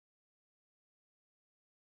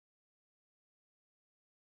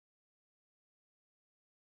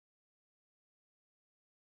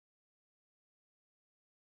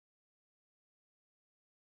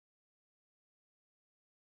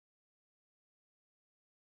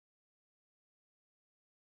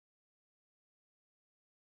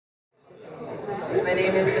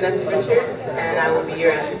is Vanessa Richards, and I will be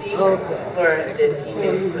your MC for this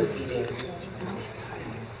evening's proceedings.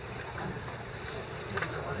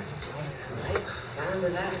 Sound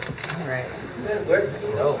of that. All right. Good work.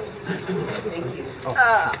 Thank you.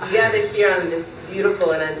 We gather here on this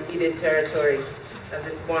beautiful and unceded territory of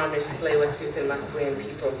the Squamish, Tsleil-Waututh, and Musqueam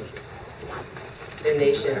people, the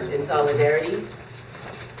nations, in solidarity,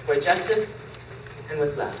 for justice, and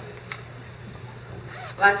with love.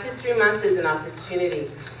 Black History Month is an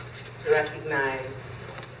opportunity to recognize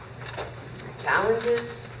our challenges,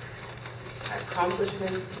 our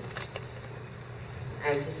accomplishments,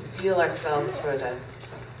 and to steel ourselves for the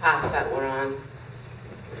path that we're on,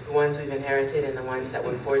 the ones we've inherited and the ones that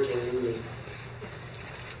we're forging newly.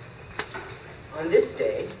 On this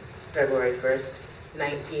day, February 1st,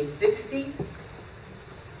 1960,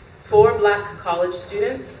 4 black college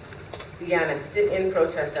students began a sit-in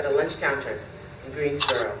protest at a lunch counter in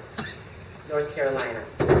Greensboro, North Carolina,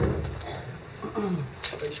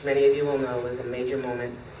 which many of you will know was a major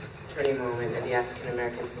moment, turning moment in the African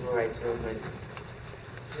American Civil Rights Movement.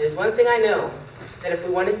 There's one thing I know, that if we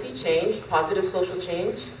want to see change, positive social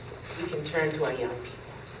change, we can turn to our young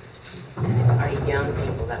people. And it's our young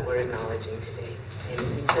people that we're acknowledging today. And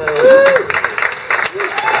so,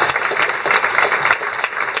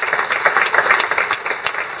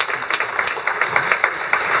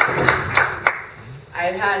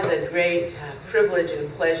 I've had the great privilege and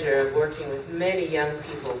pleasure of working with many young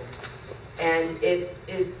people, and it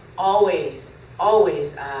is always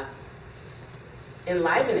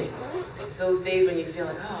enlivening. Those days when you feel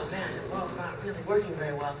like, oh man, the world's not really working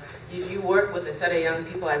very well. If you work with a set of young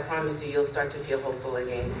people, I promise you, you'll start to feel hopeful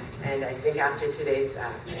again. And I think after today's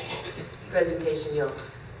presentation, you'll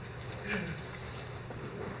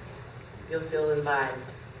feel imbibed,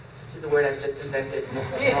 which is a word I've just invented.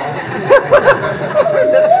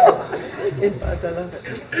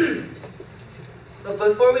 But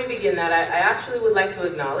before we begin that, I actually would like to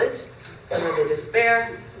acknowledge some of the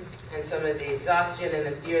despair and some of the exhaustion and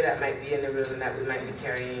the fear that might be in the room that we might be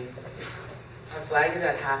carrying. Our flag is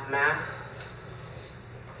at half-mast,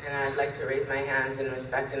 and I'd like to raise my hands in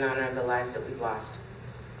respect and honor of the lives that we've lost.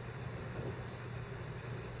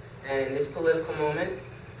 And in this political moment,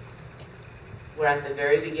 we're at the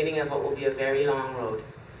very beginning of what will be a very long road.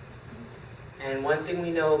 And one thing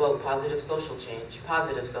we know about positive social change,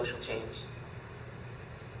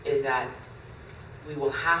 is that we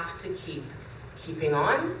will have to keep keeping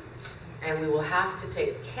on, and we will have to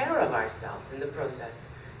take care of ourselves in the process.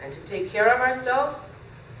 And to take care of ourselves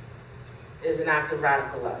is an act of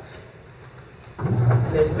radical love.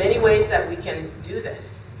 And there's many ways that we can do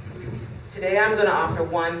this. Today I'm going to offer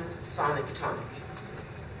one sonic tonic.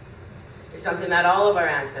 It's something that all of our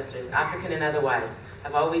ancestors, African and otherwise,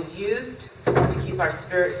 have always used to keep our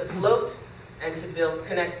spirits afloat and to build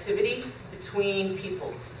connectivity between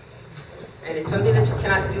peoples. And it's something that you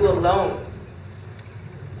cannot do alone.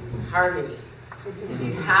 Harmony.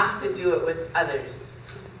 You have to do it with others.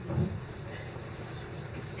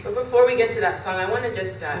 But before we get to that song, I want to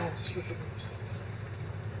just,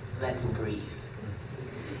 let's breathe.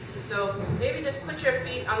 So maybe just put your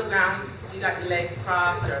feet on the ground. You got your legs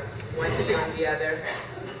crossed or one knee on the other.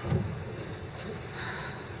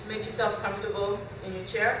 Make yourself comfortable in your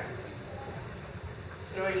chair.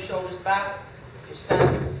 Throw your shoulders back.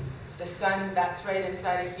 The sun that's right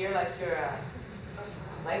inside of here, like your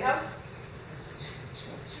lighthouse.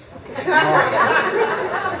 Breathe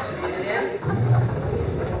it in.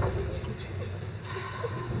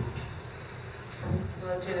 So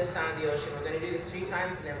let's hear the sound of the ocean. We're going to do this 3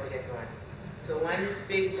 times and then we'll get going. So one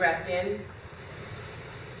big breath in.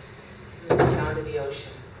 And the sound of the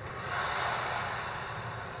ocean.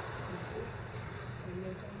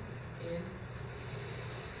 In.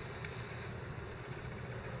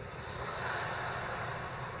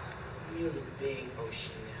 Really big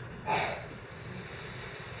ocean now.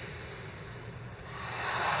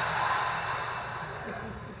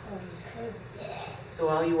 So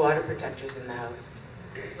all you water protectors in the house,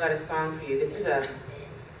 I've got a song for you. This is a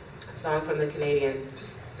song from the Canadian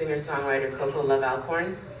singer-songwriter Coco Love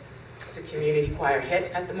Alcorn. It's a community choir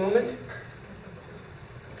hit at the moment.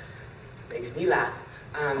 Makes me laugh.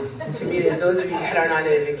 Those of you that are not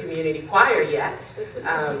in a community choir yet,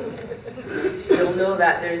 you'll know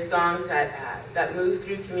that there's songs that move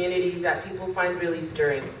through communities that people find really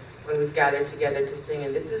stirring when we've gathered together to sing.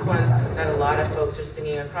 And this is one that a lot of folks are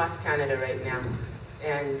singing across Canada right now.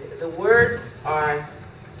 And the words are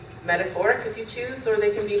metaphoric if you choose, or they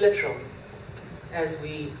can be literal. As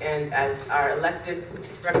our elected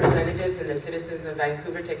representatives and the citizens of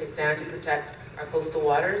Vancouver take a stand to protect our coastal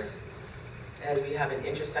waters, as we have an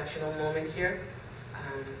intersectional moment here,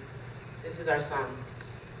 This is our song.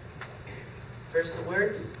 First the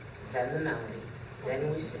words, then the melody, then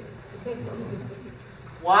we sing.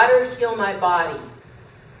 Water, heal my body.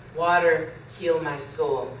 Water, heal my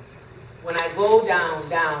soul. When I go down,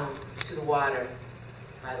 down to the water,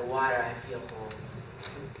 by the water I feel whole.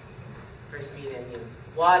 First me, then you.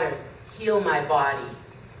 Water, heal my body.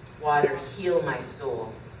 Water, heal my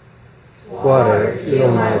soul. Water,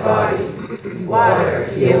 heal my body. Water,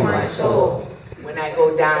 heal my soul. When I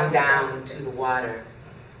go down, down to the water.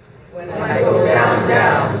 When I go down,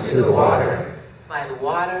 down to the water. By the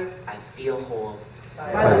water, I feel whole.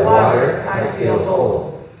 By the water, I feel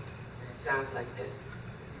whole. It sounds like this.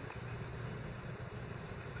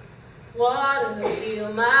 Water,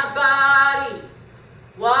 heal my body.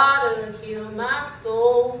 Water, heal my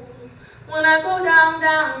soul. When I go down,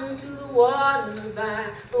 down to the water, by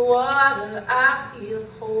the water, I feel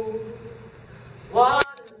whole. Water,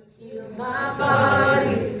 heal my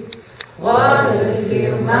body. Water,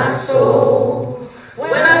 heal my soul.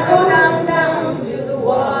 When I go down, down to the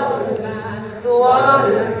water, by the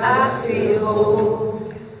water, I feel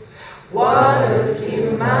whole. Water,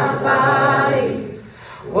 heal my body.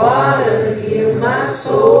 Water, heal my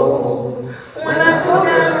soul. When I go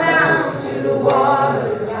down, down to the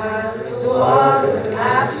water, by the water,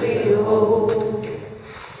 I feel whole.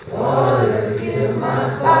 Water, heal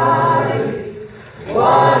my body.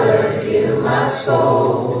 Water, heal my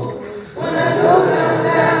soul. When I go down,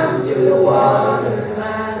 down to the water,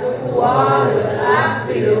 by the water, I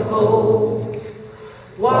feel whole.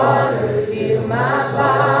 Water, heal my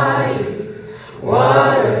body.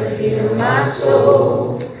 Water, heal my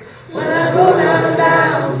soul. When I go down,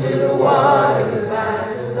 down to the water,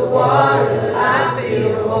 by the water, I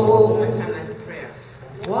feel whole. One time as a prayer.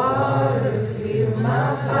 Water, heal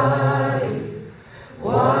my body.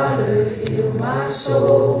 Water, heal my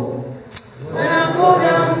soul. When I go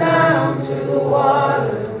down, down to the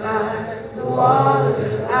water, by the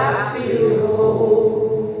water, I feel whole.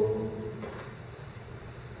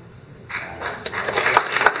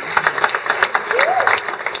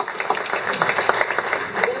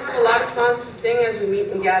 Songs to sing as we meet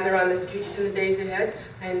and gather on the streets in the days ahead.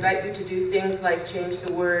 I invite you to do things like change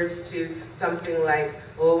the words to something like,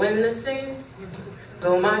 oh, when the saints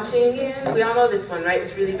go marching in. We all know this one, right?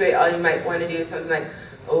 It's really great. All you might want to do is something like,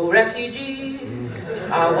 oh, refugees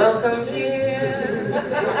are welcome here.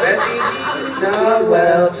 Refugees are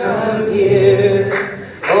welcome here.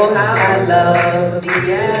 Oh, how I love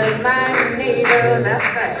thee as my neighbor.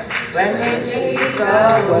 That's right. Refugees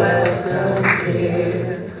are welcome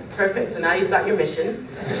here. Perfect. So now you've got your mission.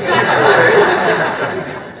 Change the words.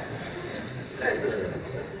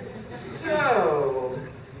 So,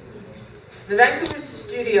 the Vancouver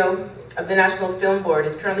studio of the National Film Board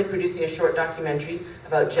is currently producing a short documentary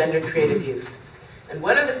about gender creative youth. And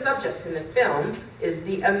one of the subjects in the film is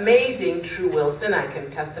the amazing True Wilson. I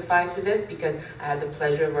can testify to this because I had the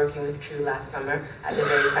pleasure of working with True last summer at the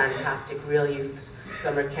very fantastic Real Youth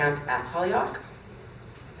Summer Camp at Holyoke.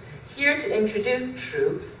 Here to introduce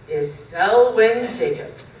True is Selwyn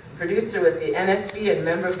Jacob, producer with the NFB and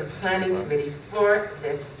member of the planning committee for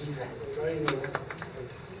this event. I know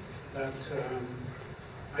that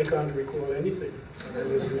I can't recall anything when I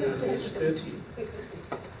was at age 13.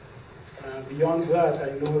 Beyond that,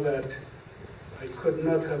 I know that I could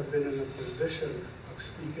not have been in a position of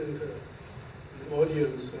speaking to an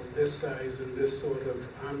audience of this size and this sort of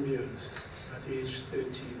ambience at age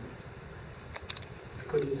 13. I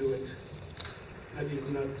couldn't do it. I did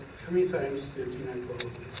not 3 times 13, I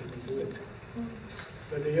probably couldn't do it.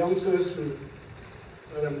 But the young person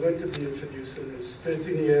that I'm going to be introducing is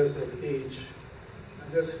 13 years of age.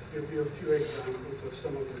 I'll just give you a few examples of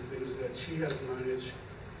some of the things that she has managed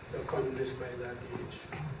to accomplish by that age.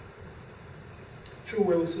 True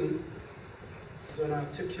Wilson is an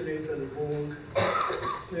articulate and bold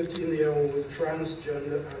 13-year-old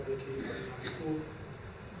transgender advocate from Vancouver.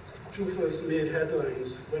 True first made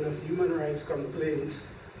headlines when a human rights complaint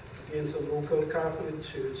against a local Catholic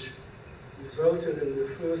church resulted in the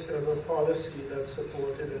first ever policy that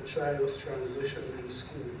supported a child's transition in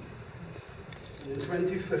school. In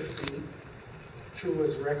 2015, True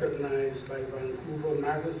was recognized by Vancouver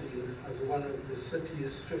magazine as one of the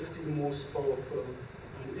city's 50 most powerful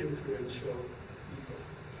and influential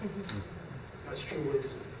people. That's True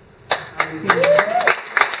Wilson. I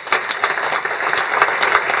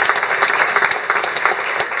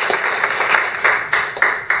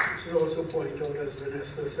should also point out, as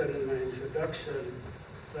Vanessa said in my introduction,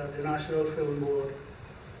 that the National Film Board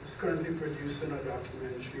is currently producing a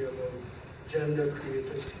documentary about gender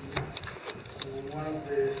creative youth. One of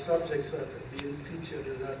the subjects that are being featured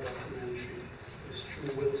in that documentary is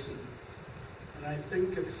to Wilson. And I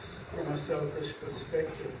think it's from a selfish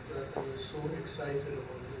perspective that I was so excited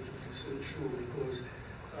about introducing True, because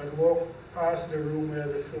I'd walk past the room where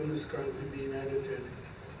the film is currently being edited,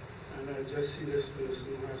 and I just see this person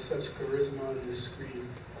who has such charisma on the screen.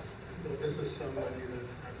 So this is somebody that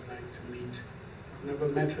I'd like to meet. I've never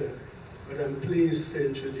met her, but I'm pleased to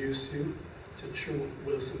introduce you to True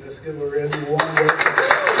Wilson. Let's give a really warm welcome.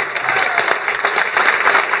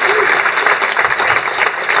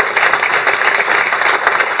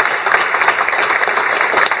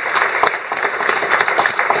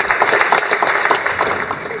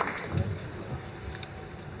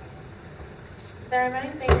 There are many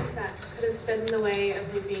things that could have stood in the way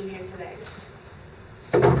of me being here today.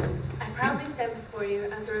 I proudly stand before you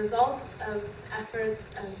as a result of efforts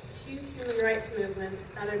of two human rights movements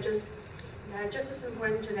that are just as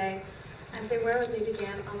important today as they were when they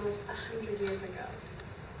began almost 100 years ago.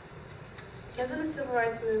 Because of the civil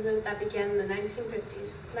rights movement that began in the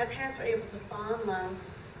 1950s, my parents were able to fall in love,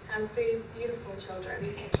 have 3 beautiful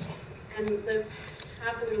children, and live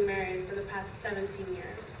happily married for the past 17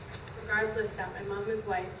 years. Regardless that my mom is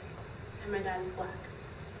white and my dad is black.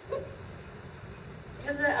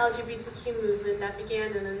 Because of the LGBTQ movement that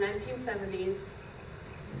began in the 1970s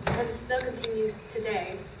and still continues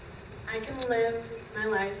today, I can live my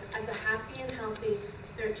life as a happy and healthy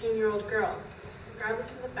 13-year-old girl, regardless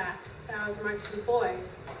of the fact that I was marked as a boy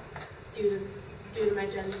due to my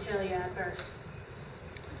genitalia at birth.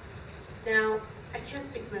 Now, I can't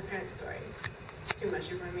speak to my parents' story. Too much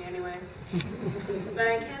for me anyway. But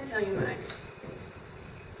I can tell you mine.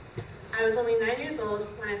 I was only 9 years old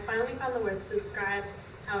when I finally found the words to describe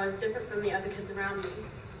how I was different from the other kids around me.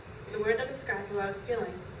 The word that described who I was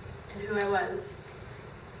feeling and who I was.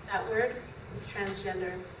 That word was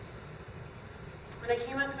transgender. When I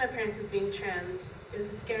came out to my parents as being trans, it was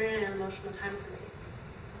a scary and emotional time for me.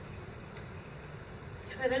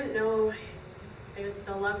 Because I didn't know they would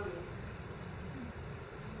still love me.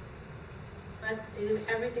 But they did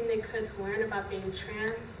everything they could to learn about being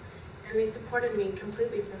trans, and they supported me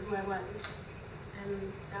completely for who I was.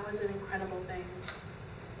 And that was an incredible thing.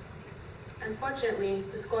 Unfortunately,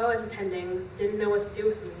 the school I was attending didn't know what to do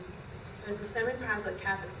with me. It was a semi-private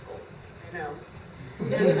Catholic school, I know.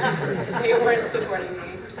 And they weren't supporting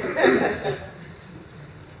me.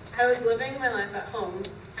 I was living my life at home,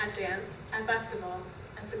 at dance, at basketball,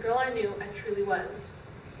 as the girl I knew I truly was.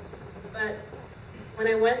 But when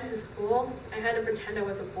I went to school, I had to pretend I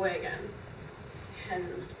was a boy again. And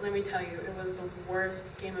let me tell you, it was the worst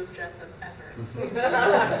game of dress-up ever.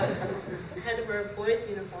 I had to wear a boy's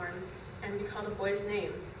uniform and be called a boy's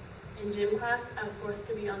name. In gym class, I was forced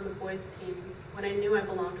to be on the boys' team when I knew I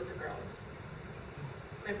belonged with the girls.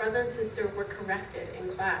 My brother and sister were corrected in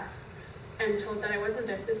class and told that I wasn't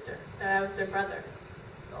their sister, that I was their brother.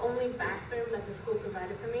 The only bathroom that the school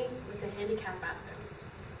provided for me was the handicap bathroom.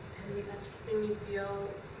 And that just made me feel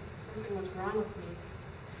something was wrong with me.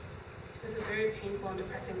 It was a very painful and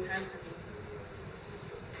depressing time for me.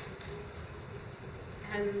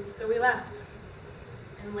 And so we left,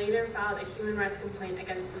 and later filed a human rights complaint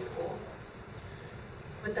against the school.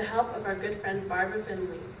 With the help of our good friend Barbara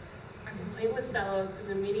Finley, our complaint was settled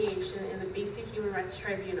through the mediation in the BC Human Rights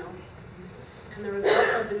Tribunal, and the result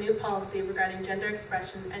of the new policy regarding gender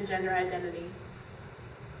expression and gender identity,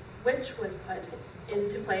 which was put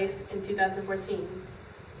into place in 2014.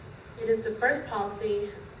 It is the first policy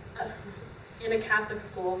in a Catholic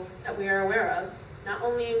school that we are aware of, not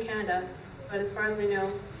only in Canada, but as far as we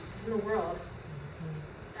know, in the world.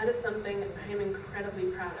 That is something I am incredibly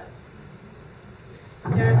proud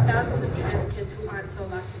of. There are thousands of trans kids who aren't so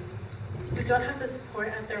lucky, who don't have the support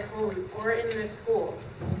at their home or in their school.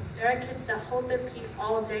 There are kids that hold their pee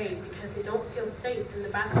all day because they don't feel safe in the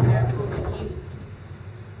bathroom they are told to use.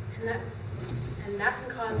 And that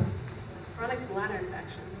can cause chronic bladder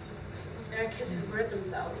infections. There are kids who hurt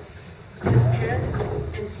themselves because parents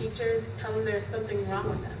and teachers tell them there's something wrong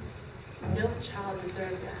with them. No child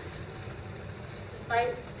deserves that. The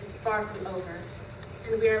fight is far from over,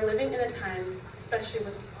 and we are living in a time, especially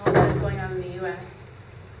with all that is going on in the U.S.,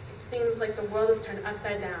 it seems like the world is turned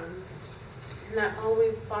upside down, and that all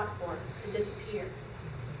we've fought for could disappear.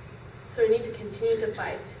 So we need to continue to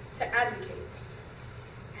fight, to advocate.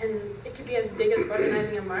 And it could be as big as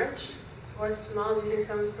organizing a march, or as small as using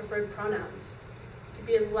someone's preferred pronouns. It could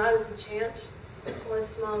be as loud as a chant, or as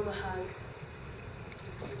small as a hug.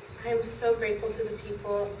 I am so grateful to the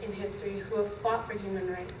people in history who have fought for human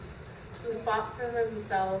rights, who fought for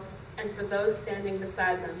themselves and for those standing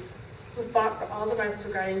beside them, who fought for all the rights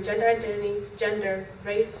regarding gender identity, gender,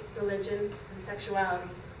 race, religion, and sexuality,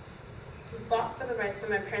 who fought for the rights for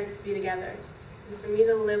my parents to be together, and for me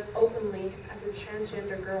to live openly as a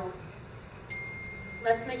transgender girl.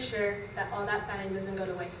 Let's make sure that all that fighting doesn't go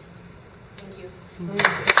to waste. Thank you.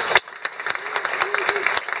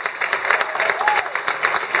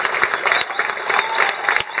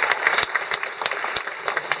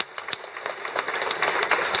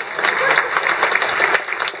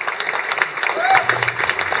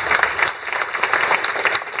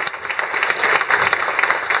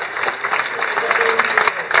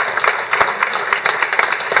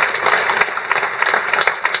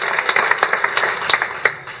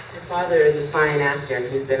 Is a fine actor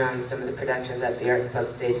who's been on some of the productions at the Arts Club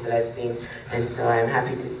stage that I've seen, and so I'm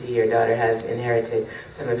happy to see your daughter has inherited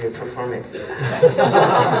some of your performance.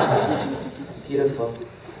 Beautiful.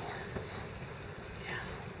 Yeah.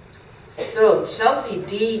 So Chelsea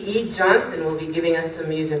D.E. Johnson will be giving us some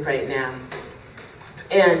music right now.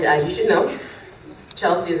 And you should know,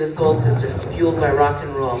 Chelsea is a soul sister fueled by rock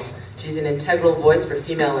and roll. She's an integral voice for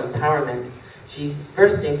female empowerment. She's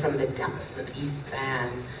bursting from the depths of East Van,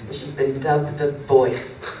 and she's been dubbed the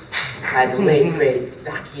voice by the late, great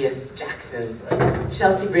Zacchaeus Jackson.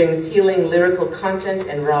 Chelsea brings healing lyrical content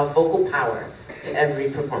and raw vocal power to every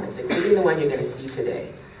performance, including the one you're going to see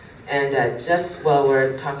today. And just while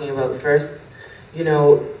we're talking about firsts, you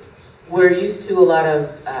know, we're used to a lot of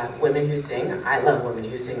women who sing. I love women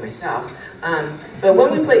who sing myself. But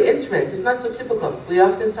when we play instruments, it's not so typical. We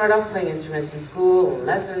often start off playing instruments in school and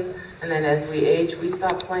lessons, and then as we age, we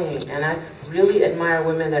stop playing. And I really admire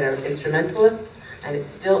women that are instrumentalists, and it's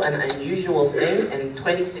still an unusual thing in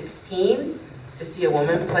 2016 to see a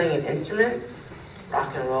woman playing an instrument.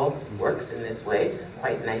 Rock and roll works in this way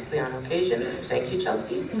quite nicely on occasion. Thank you,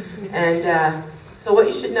 Chelsea. And so what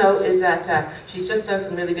you should know is that she's just done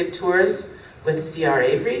some really good tours with C.R.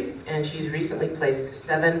 Avery, and she's recently placed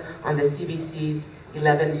 7 on the CBC's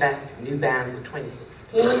 11 Best New Bands of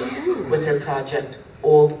 2016 with her project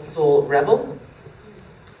Old Soul Rebel.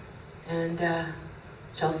 And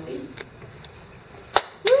Chelsea?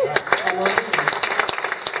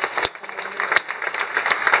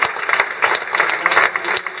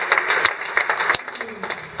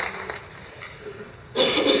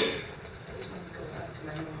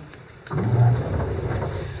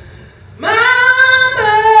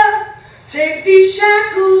 Take these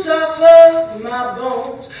shackles off of my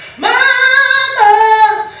bones.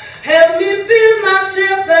 Mama, help me build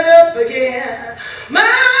myself back up again.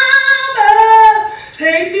 Mama,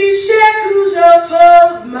 take these shackles off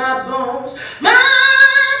of my bones. Mama,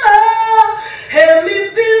 help me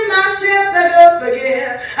build myself back up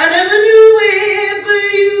again. I never knew it,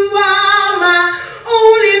 but you are my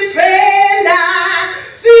only friend. I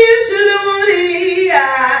feel so lonely,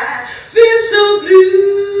 I feel so blue.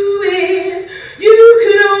 You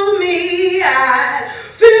could hold me, I'd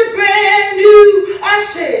feel brand new. I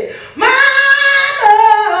said, Mama,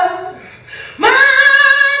 Mama,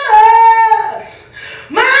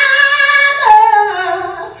 Mama,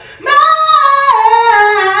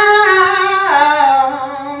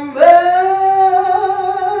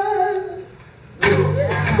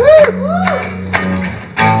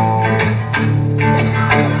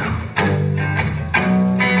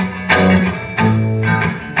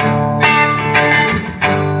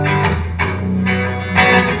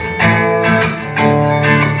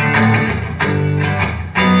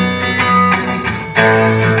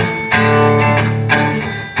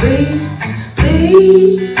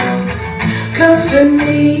 comfort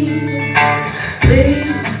me,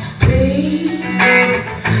 please, please,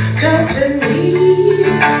 comfort me,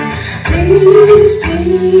 please,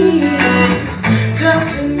 please,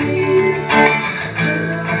 comfort me,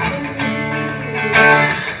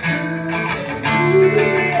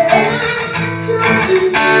 comfort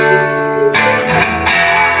me.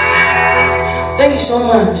 Thank you so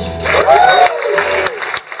much.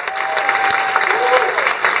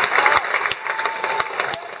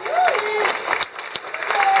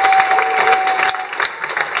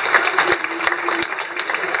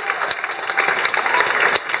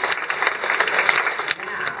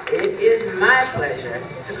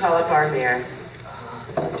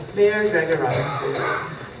 Mayor Gregor Robertson,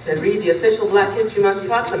 to read the official Black History Month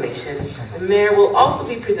proclamation. The mayor will also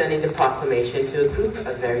be presenting the proclamation to a group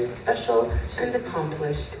of very special and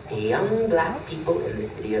accomplished young Black people in the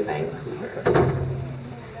city of Vancouver.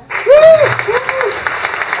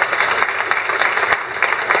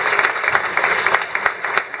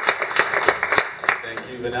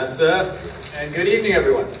 Thank you, Vanessa, and good evening,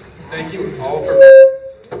 everyone. Thank you all for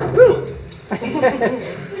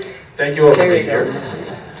thank you all for being here.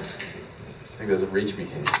 This thing doesn't reach me.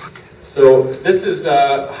 So this is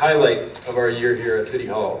a highlight of our year here at City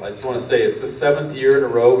Hall. I just want to say it's the 7th year in a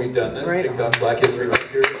row we've done this. Right. Kicked off Black History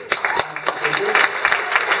Month here.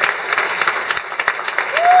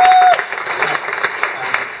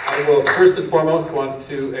 I will first and foremost want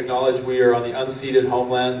to acknowledge we are on the unceded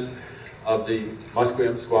homelands of the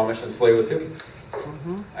Musqueam, Squamish, and Tsleil-Waututh.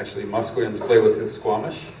 Actually, Musqueam, Tsleil-Waututh,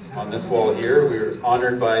 Squamish. On this wall here, we were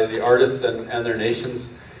honored by the artists and their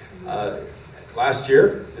nations. Last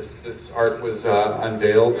year, this art was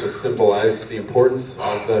unveiled to symbolize the importance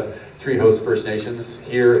of the three host First Nations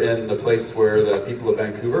here in the place where the people of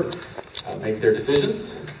Vancouver make their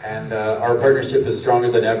decisions. And our partnership is stronger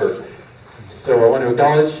than ever. So I want to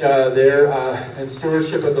acknowledge their and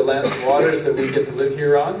stewardship of the lands and waters that we get to live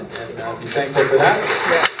here on, and be thankful for that.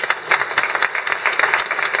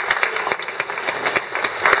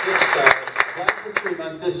 Black History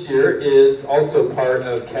Month this year is also part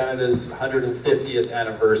of Canada's 150th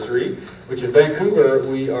anniversary, which in Vancouver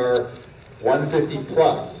we are 150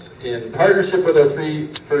 plus. In partnership with our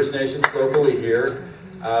three First Nations locally here,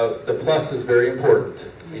 the plus is very important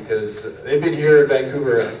because they've been here in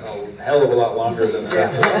Vancouver a hell of a lot longer than the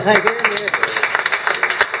rest of us.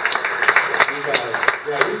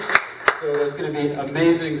 So there's going to be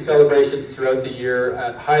amazing celebrations throughout the year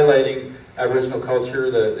highlighting Aboriginal culture,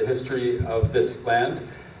 the history of this land,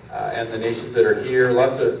 and the nations that are here.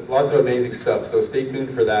 Lots of amazing stuff. So stay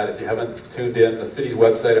tuned for that. If you haven't tuned in, the city's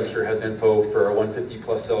website I'm sure has info for our 150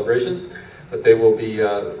 plus celebrations, but they will be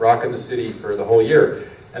rocking the city for the whole year.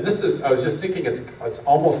 And this is, I was just thinking, it's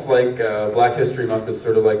almost like Black History Month is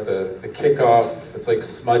sort of like the kickoff. It's like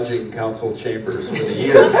smudging council chambers for the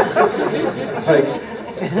year. Like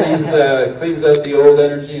cleans out the old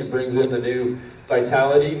energy and brings in the new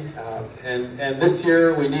vitality. And this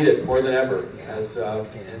year we need it more than ever. As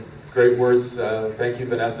great words, thank you,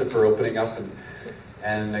 Vanessa, for opening up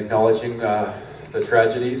and acknowledging the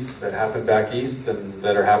tragedies that happened back east and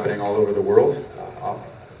that are happening all over the world.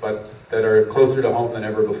 But that are closer to home than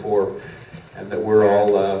ever before, and that we're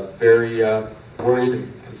all very worried,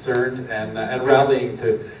 concerned, and rallying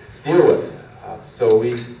to deal with. So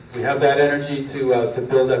we have that energy to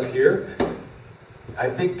build up here. I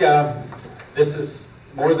think this is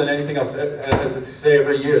more than anything else, as I say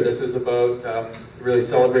every year, this is about really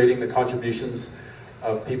celebrating the contributions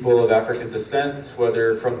of people of African descent,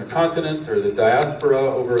 whether from the continent or the diaspora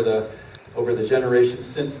over the generations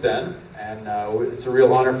since then. And it's a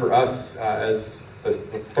real honor for us as the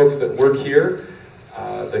folks that work here,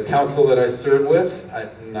 the council that I serve with,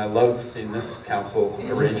 and I love seeing this council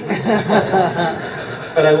arrangement.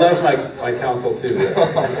 But I love my council too.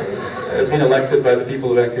 I've been elected by the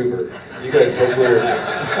people of Vancouver. You guys hopefully are next.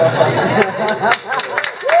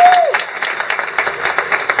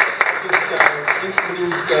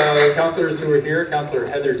 Introduce councillors who are here. Councillor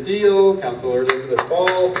Heather Deal, Councillor Elizabeth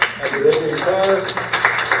Ball, Councillor Richard Carr,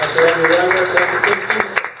 Councillor Andrew Rabbit, Councillor Dixon.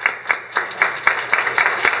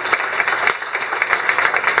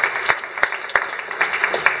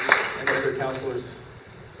 And other councillors,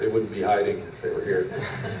 they wouldn't be hiding if they were here.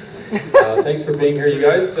 Thanks for being here, you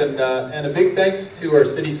guys, and a big thanks to our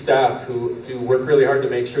city staff who do work really hard to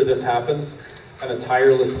make sure this happens. Kind of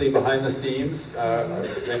tirelessly behind the scenes. Our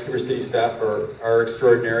Vancouver City staff are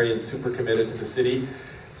extraordinary and super committed to the city.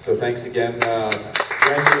 So thanks again, Randy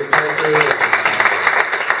and Parker.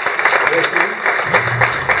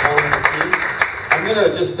 I'm going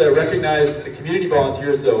to just recognize the community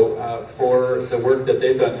volunteers, though, for the work that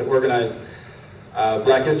they've done to organize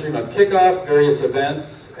Black History Month kickoff, various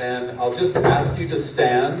events, and I'll just ask you to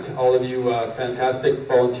stand, all of you fantastic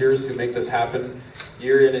volunteers who make this happen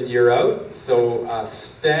year in and year out. So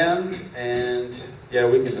stand, and yeah,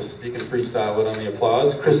 you can freestyle it on the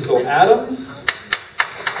applause. Crystal Adams.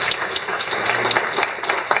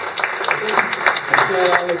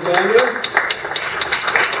 Michelle Alexander.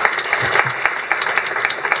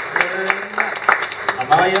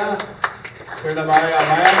 Amaya. Turn Amaya.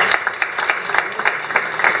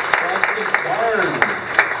 Francis Barnes.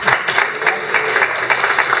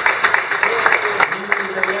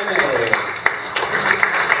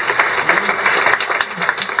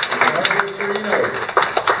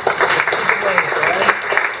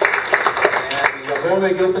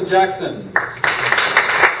 Gilpin Jackson.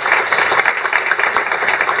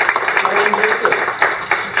 Alan Jacobs.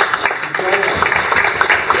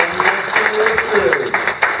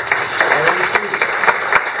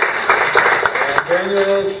 And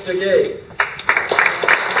Daniel Segay.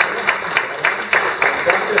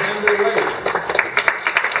 Dr. Henry White.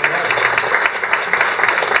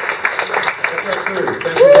 That's our crew.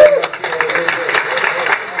 Thank you very much.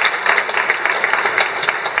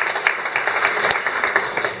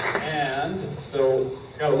 So,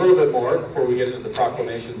 got a little bit more before we get into the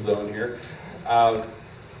proclamation zone here.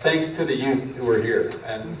 Thanks to the youth who are here,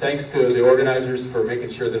 and thanks to the organizers for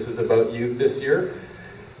making sure this is about youth this year.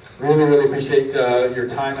 Really, really appreciate your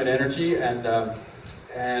time and energy,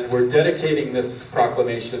 and we're dedicating this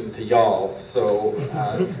proclamation to y'all. So,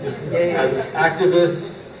 as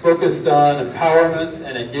activists focused on empowerment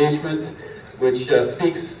and engagement, which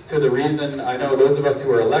speaks to the reason I know those of us who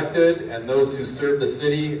are elected and those who serve the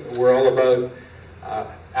city, we're all about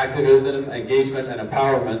activism, engagement, and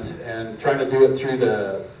empowerment, and trying to do it through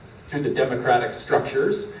the democratic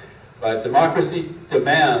structures. But democracy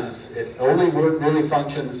demands, it only really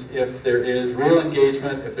functions if there is real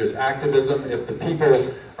engagement, if there's activism, if the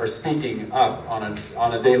people are speaking up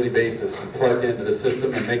on a daily basis and plugged into the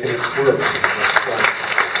system and making it work.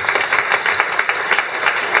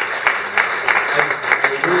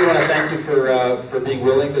 I really want to thank you for being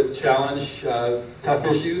willing to challenge tough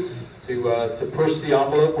issues, to push the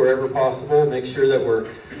envelope wherever possible, make sure that we're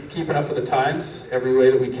keeping up with the times every way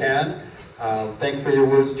that we can. Thanks for your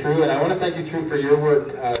words, True, and I want to thank you, True, for your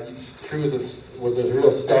work. True was a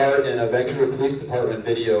real star in a Vancouver Police Department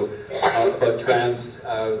video about trans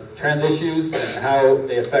issues and how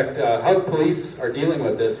they affect how police are dealing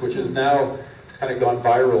with this, which is now kind of gone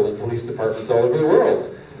viral in police departments all over the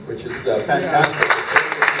world, which is fantastic.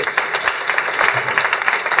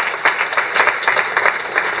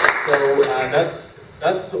 So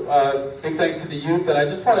that's big thanks to the youth, and I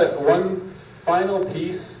just want one final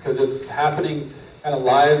piece, because it's happening kind of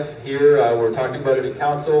live here. We're talking about it in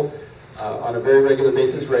council on a very regular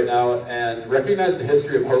basis right now, and recognize the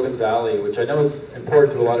history of Hogan's Alley, which I know is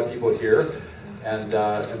important to a lot of people here, and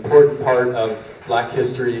important part of Black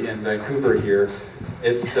history in Vancouver here.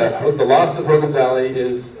 The loss of Hogan's Alley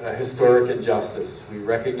is a historic injustice. We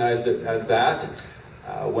recognize it as that.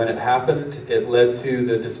 When it happened, it led to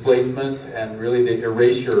the displacement and really the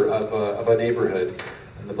erasure of a neighborhood.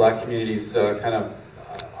 And the Black community's kind of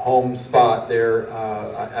home spot there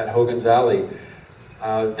at Hogan's Alley.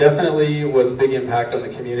 Definitely was a big impact on the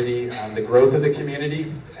community, on the growth of the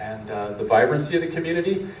community, and the vibrancy of the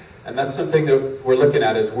community. And that's something that we're looking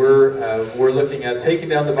at, is we're looking at taking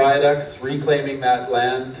down the viaducts, reclaiming that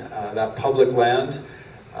land, that public land.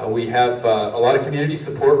 We have a lot of community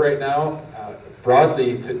support right now,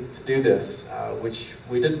 broadly to do this, which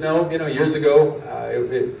we didn't know, years ago.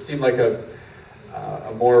 It seemed like a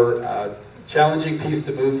more challenging piece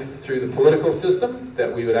to move through the political system,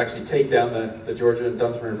 that we would actually take down the Georgia and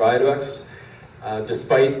Dunsmuir viaducts,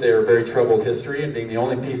 despite their very troubled history and being the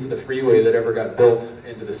only piece of the freeway that ever got built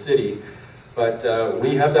into the city. But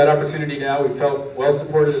we have that opportunity now. We felt well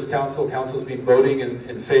supported as council. Council's been voting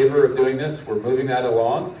in favor of doing this. We're moving that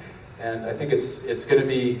along. And I think it's going to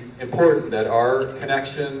be important that our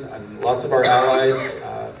connection and lots of our allies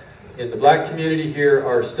in the Black community here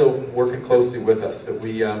are still working closely with us. That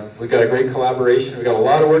we got a great collaboration. We got a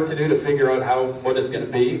lot of work to do to figure out what it's going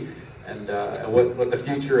to be, and what the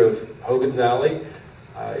future of Hogan's Alley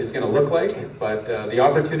is going to look like. But the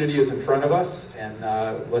opportunity is in front of us, and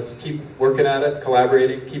let's keep working at it,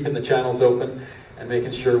 collaborating, keeping the channels open, and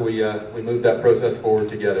making sure we move that process forward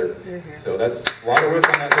together. So that's a lot of work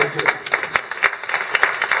on that this year.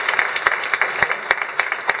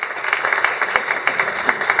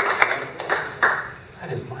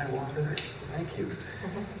 That is my water. Thank you.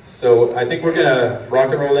 So I think we're going to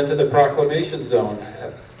rock and roll into the proclamation zone.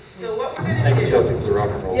 So what we're going to do... Thank you, Chelsea, for the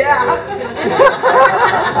rock and roll. Yeah.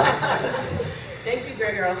 Thank you,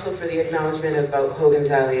 Gregor, also for the acknowledgement about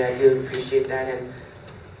Hogan's Alley. I do appreciate that. And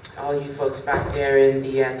all you folks back there in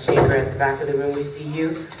the chamber at the back of the room, we see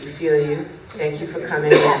you, we feel you. Thank you for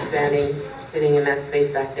coming and standing, sitting in that space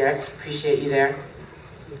back there. Appreciate you there.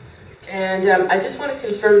 And I just want to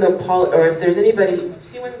confirm or if there's anybody,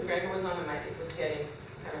 see when Gregor was on the mic, it was getting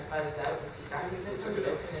kind of buzzed out.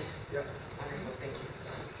 Yep. Wonderful, thank you.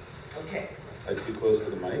 Okay. Are you too close to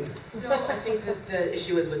the mic? No, I think that the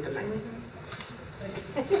issue was with the mic.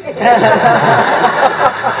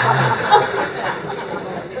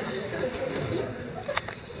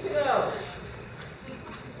 So,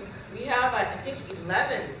 we have, I think,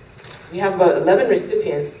 11. We have about 11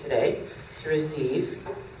 recipients today to receive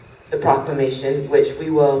the proclamation, which we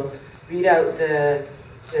will read out their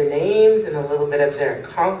names and a little bit of their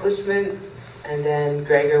accomplishments, and then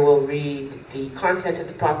Gregor will read the content of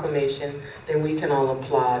the proclamation. Then we can all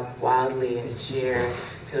applaud wildly and cheer,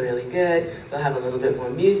 feel really good. We'll have a little bit more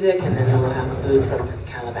music, and then we'll have food from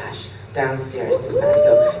Calabash downstairs this time.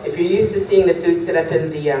 So if you're used to seeing the food set up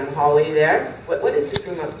in the hallway there, what is this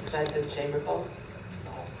room outside the chamber called?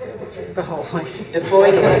 The hallway. The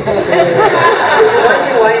foyer. If you're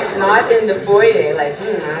wondering why it's not in the foyer, like,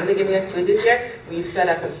 are they giving us food this year? We've set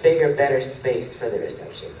up a bigger, better space for the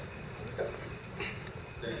reception. So,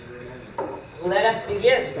 let us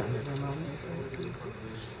begin.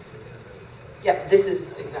 Yep, this is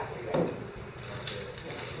exactly right.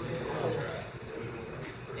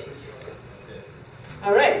 Thank you.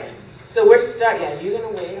 All right, so we're starting. Yeah, you're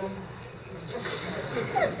going to wait on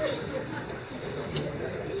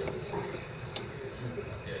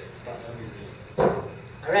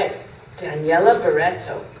All right, Daniela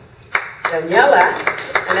Barreto. Daniela,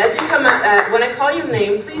 and as you come up, when I call your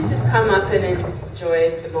name, please just come up and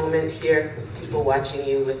enjoy the moment here. People watching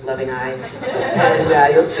you with loving eyes. And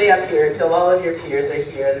you'll stay up here until all of your peers are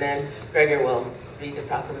here, and then Gregor will read the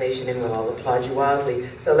proclamation and we'll all applaud you wildly.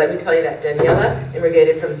 So let me tell you that Daniela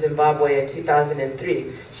immigrated from Zimbabwe in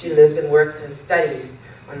 2003. She lives and works and studies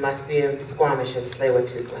on Musqueam, Squamish, and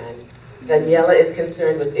Tsleil-Waututh land. Daniela is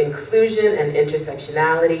concerned with inclusion and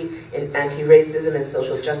intersectionality in anti-racism and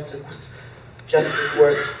social justice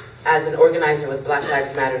work as an organizer with Black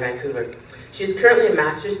Lives Matter Vancouver. She is currently a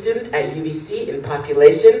master's student at UBC in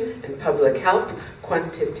population and public health,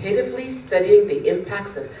 quantitatively studying the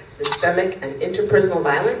impacts of systemic and interpersonal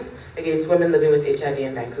violence against women living with HIV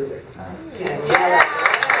in Vancouver. Daniela.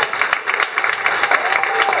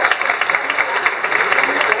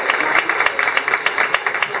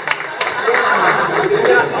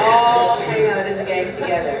 All hang out as a gang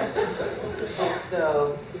together.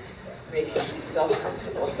 So, make yourself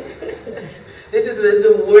comfortable. This is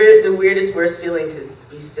the weirdest, worst feeling to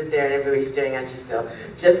be stood there and everybody staring at you. So,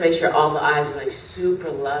 just make sure all the eyes are like super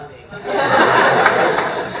loving.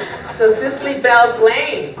 So, Cicely Bell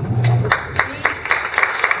Blaine.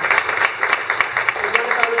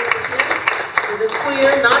 She's a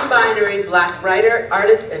queer, non-binary Black writer,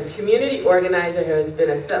 artist, and community organizer who has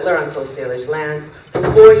been a settler on Coast Salish lands for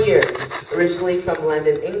 4 years, originally from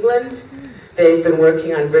London, England. They've been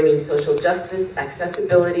working on bringing social justice,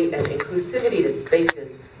 accessibility, and inclusivity to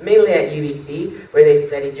spaces, mainly at UBC, where they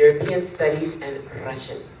studied European studies and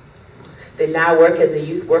Russian. They now work as a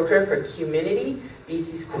youth worker for Community,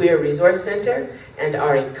 BC's Queer Resource Center, and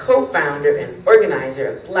are a co-founder and organizer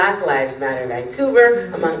of Black Lives Matter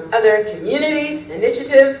Vancouver, among other community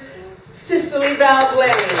initiatives. Cicely Bell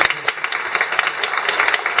Blaine.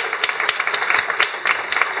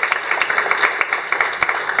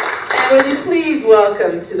 Would you please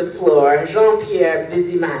welcome to the floor Jean-Pierre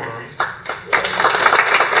Bizimana.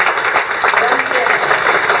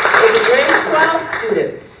 Jean-Pierre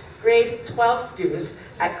is a grade 12 student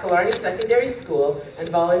at Killarney Secondary School and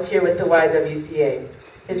volunteer with the YWCA.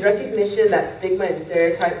 His recognition that stigma and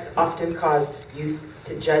stereotypes often cause youth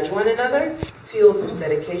to judge one another fuels his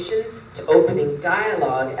dedication to opening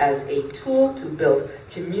dialogue as a tool to build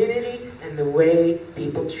community and the way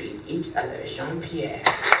people treat each other. Jean-Pierre.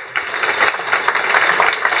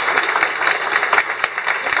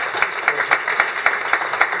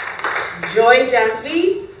 Joy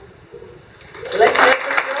Jamfi. Let's hear it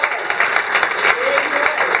for Joy.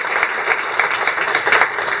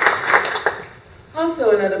 Also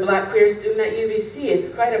another Black queer student at UBC. It's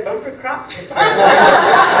quite a bumper crop this time.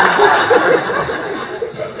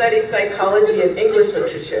 She studies psychology and English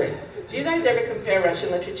literature. Do you guys ever compare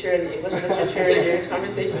Russian literature and English literature in your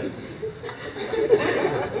conversations?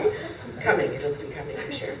 It'll be coming,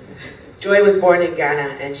 I'm sure. Joy was born in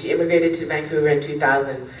Ghana and she immigrated to Vancouver in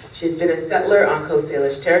 2000. She's been a settler on Coast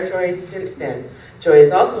Salish territory since then. Joy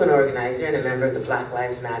is also an organizer and a member of the Black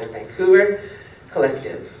Lives Matter Vancouver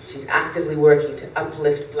collective. She's actively working to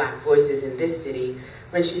uplift Black voices in this city.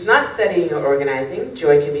 When she's not studying or organizing,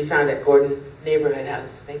 Joy can be found at Gordon Neighborhood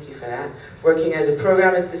House, thank you for that, working as a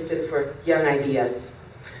program assistant for Young Ideas,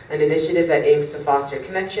 an initiative that aims to foster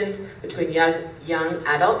connections between young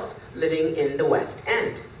adults living in the West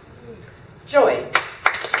End. Joy.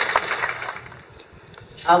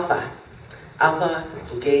 Alpha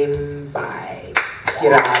game by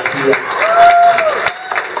Kira.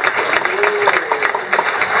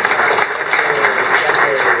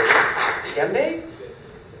 Yambe?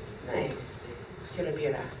 Nice.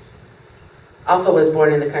 Kira. Alpha was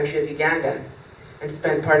born in the country of Uganda and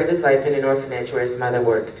spent part of his life in an orphanage where his mother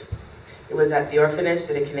worked. It was at the orphanage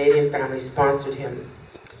that a Canadian family sponsored him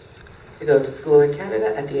to go to school in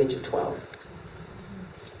Canada at the age of 12.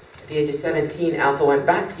 At the age of 17, Alpha went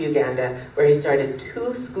back to Uganda, where he started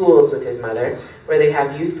 2 schools with his mother, where they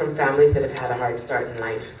have youth from families that have had a hard start in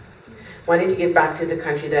life. Wanting to give back to the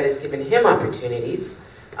country that has given him opportunities,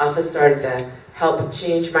 Alpha started the Help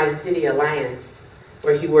Change My City Alliance,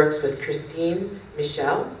 where he works with Christine,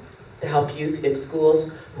 Michelle, to help youth in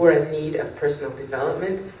schools who are in need of personal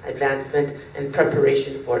development, advancement, and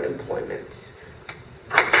preparation for employment.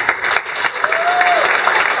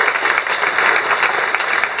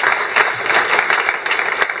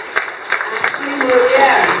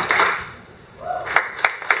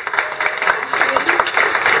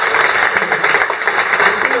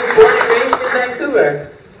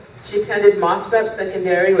 She attended Moss Prep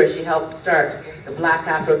Secondary, where she helped start the Black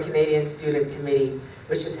Afro-Canadian Student Committee,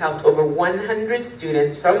 which has helped over 100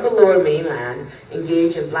 students from the Lower Mainland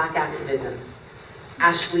engage in Black activism.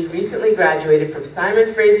 Ashley recently graduated from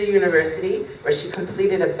Simon Fraser University, where she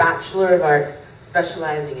completed a Bachelor of Arts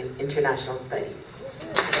specializing in International Studies.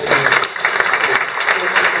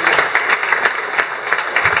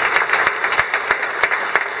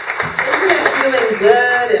 Feeling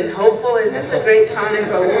good and hopeful. Is this a great tonic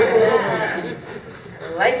or what?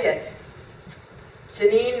 I like it.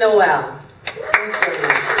 Janine Noel.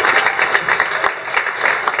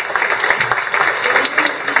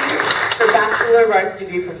 Her Bachelor of Arts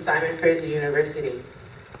degree from Simon Fraser University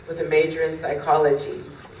with a major in psychology.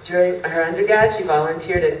 During her undergrad, she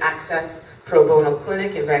volunteered at Access Pro Bono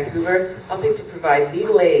Clinic in Vancouver, helping to provide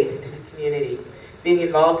legal aid to the community. Being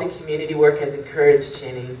involved in community work has encouraged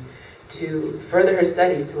Janine to further her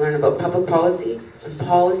studies to learn about public policy and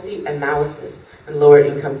policy analysis in lower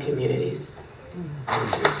income communities.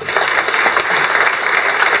 Alright.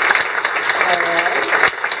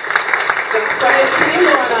 Got quite a team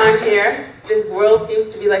going on here. This world seems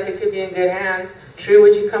to be like it could be in good hands. True,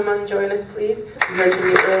 would you come on and join us, please? You heard from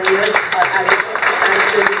me earlier, our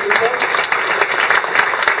advocates people.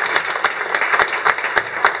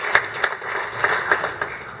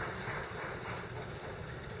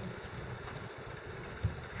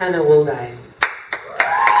 Hannah Wildice.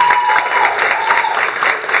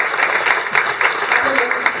 Hannah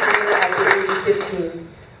moved to Canada at the age of 15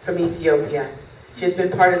 from Ethiopia. She has been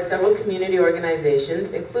part of several community organizations,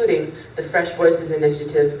 including the Fresh Voices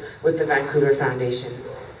Initiative with the Vancouver Foundation,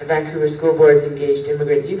 the Vancouver School Board's Engaged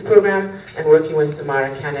Immigrant Youth Program, and working with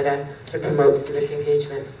Samara Canada to promote civic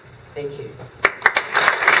engagement. Thank you.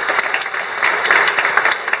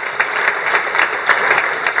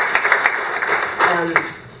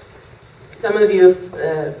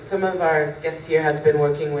 Some of our guests here have been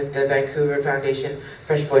working with the Vancouver Foundation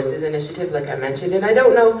Fresh Voices Initiative, like I mentioned, and I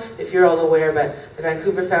don't know if you're all aware, but the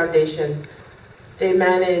Vancouver Foundation, they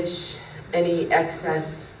manage any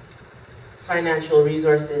excess financial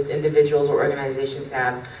resources individuals or organizations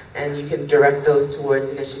have, and you can direct those towards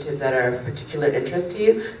initiatives that are of particular interest to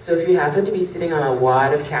you. So if you happen to be sitting on a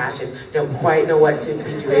wad of cash and don't quite know what to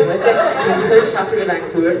be doing with it, you could talk to the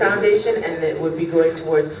Vancouver Foundation, and it would be going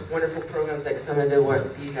towards wonderful programs like some of the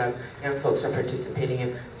work these young folks are participating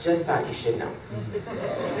in. Just thought you should know.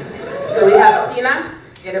 So we have Sina,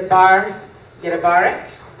 Getabarek.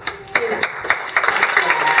 Sina.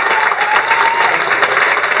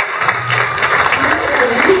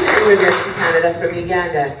 Immigrant to Canada from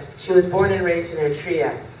Uganda. She was born and raised in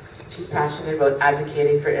Eritrea. She's passionate about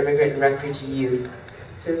advocating for immigrant and refugee youth.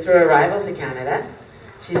 Since her arrival to Canada,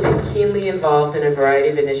 she's been keenly involved in a variety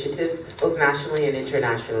of initiatives, both nationally and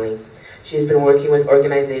internationally. She has been working with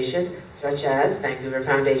organizations such as Vancouver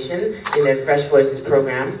Foundation in their Fresh Voices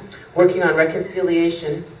program, working on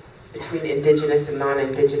reconciliation between Indigenous and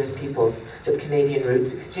non-Indigenous peoples with Canadian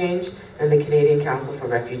Roots Exchange and the Canadian Council for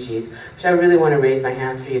Refugees, which I really want to raise my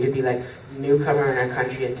hands for you to be like a newcomer in our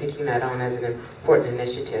country and taking that on as an important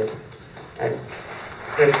initiative.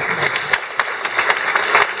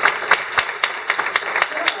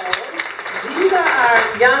 These are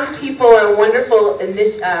our young people, our wonderful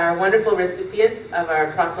recipients of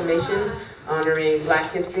our proclamation honoring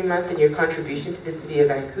Black History Month and your contribution to the City of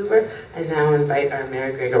Vancouver. I now invite our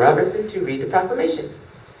Mayor Gregor Robertson to read the proclamation.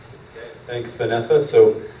 Okay, thanks, Vanessa.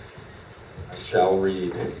 So I shall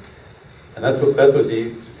read. And that's what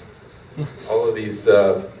all of these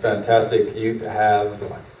fantastic youth have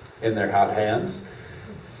in their hot hands.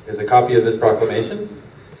 There's a copy of this proclamation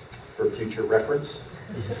for future reference,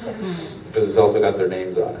 because it's also got their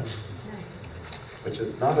names on it, which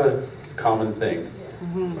is not a common thing.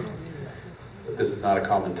 But this is not a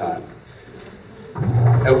common time.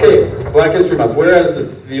 Okay, Black History Month.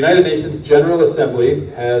 Whereas the United Nations General Assembly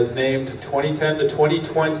has named 2010 to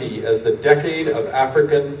 2020 as the decade of the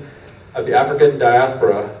African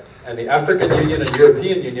diaspora, and the African Union and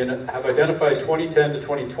European Union have identified 2010 to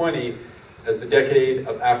 2020 as the decade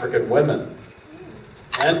of African women.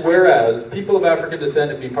 And whereas people of African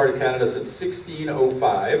descent have been part of Canada since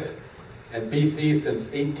 1605 and BC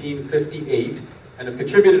since 1858, and have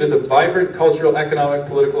contributed to the vibrant cultural, economic,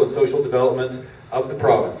 political, and social development of the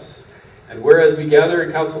province. And whereas we gather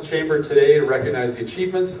in Council Chamber today to recognize the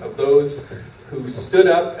achievements of those who stood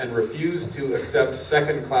up and refused to accept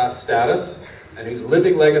second-class status, and whose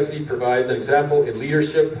living legacy provides an example in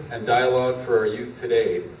leadership and dialogue for our youth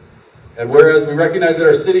today. And whereas we recognize that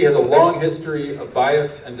our city has a long history of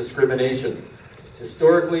bias and discrimination.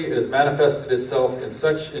 Historically, it has manifested itself in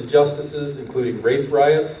such injustices, including race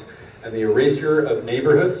riots and the erasure of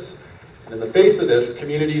neighborhoods. And in the face of this,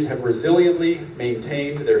 communities have resiliently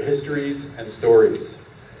maintained their histories and stories.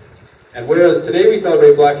 And whereas today we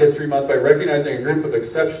celebrate Black History Month by recognizing a group of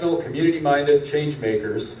exceptional, community-minded change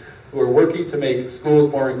makers who are working to make schools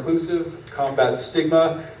more inclusive, combat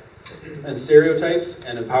stigma and stereotypes,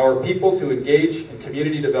 and empower people to engage in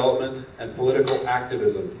community development and political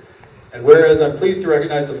activism. And whereas I'm pleased to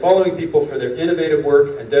recognize the following people for their innovative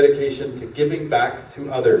work and dedication to giving back to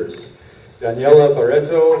others. Daniela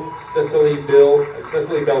Barreto, Cecily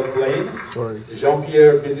Bell-Blaine,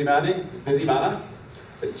 Jean-Pierre Bizimana,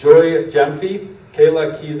 Joy Jamfi,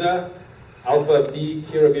 Kayla Kiza, Alpha B.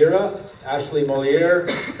 Kiravira, Ashley Moliere,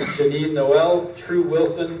 Janine Noel, True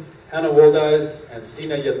Wilson, Hannah Woldeyes, and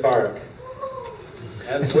Sina Yetbarak.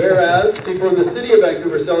 And whereas people in the city of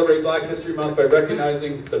Vancouver celebrate Black History Month by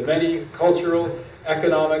recognizing the many cultural,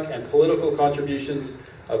 economic, and political contributions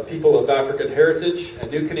of people of African heritage and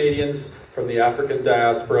new Canadians from the African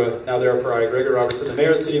diaspora, now therefore I, Gregor Robertson, the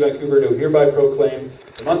Mayor of the City of Vancouver, do hereby proclaim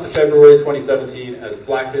the month of February 2017 as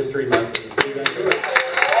Black History Month in the City of Vancouver.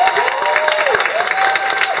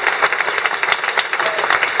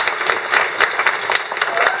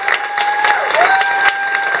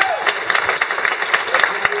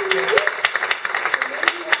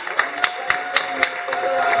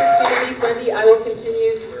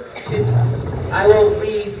 I will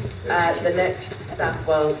read the next stuff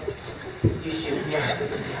while you shoot.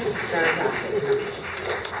 Fantastic.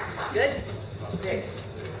 Good? Great.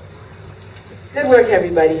 Good work,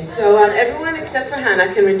 everybody. So everyone except for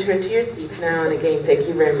Hannah can return to your seats now. And again, thank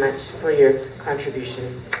you very much for your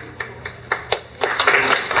contribution.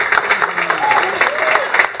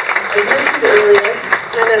 As mentioned earlier,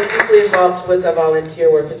 Hannah is deeply involved with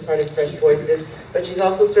volunteer work as part of Fresh Voices, but she's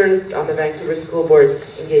also served on the Vancouver School Board's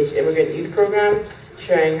Engaged Immigrant Youth Program,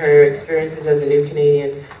 sharing her experiences as a new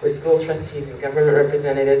Canadian with school trustees and government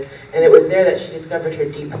representatives. And it was there that she discovered her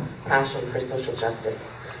deep passion for social justice.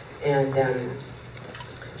 And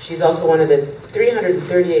she's also one of the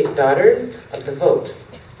 338 daughters of the vote,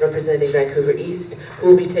 representing Vancouver East, who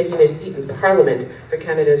will be taking their seat in Parliament for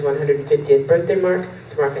Canada's 150th birthday mark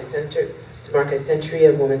to mark a century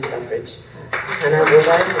of women's suffrage. Hannah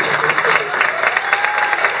Woldeyes.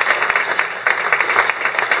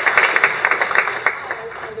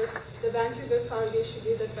 Foundation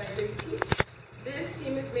Youth Advisory Team. This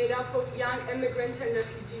team is made up of young immigrant and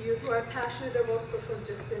refugee youth who are passionate about social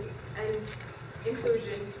justice and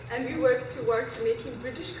inclusion, and we work towards making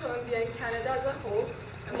British Columbia and Canada as a whole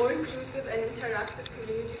a more inclusive and interactive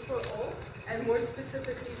community for all, and more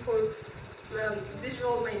specifically for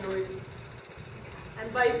visual minorities.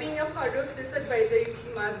 And by being a part of this advisory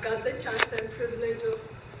team, I've got the chance and privilege of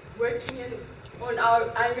working on our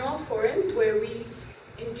annual forum, where we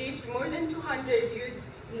engaged more than 200 youth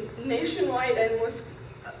nationwide, and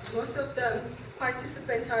most of the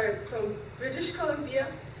participants are from British Columbia,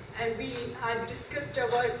 and we had discussed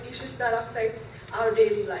about issues that affect our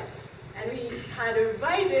daily lives. And we had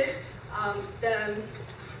invited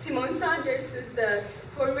Simone Sanders, who's the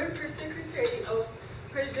former Press Secretary of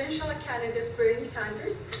presidential candidate Bernie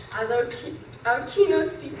Sanders, as our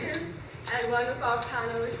keynote speaker and one of our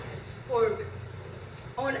panelists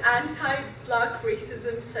on anti-Black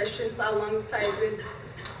racism sessions, alongside with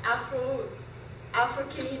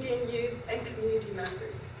Afro-Canadian youth and community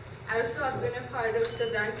members. I also have been a part of the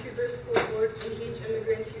Vancouver School Board Engaged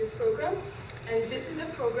Immigrant Youth Program, and this is a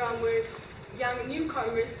program where young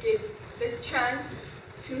newcomers get the chance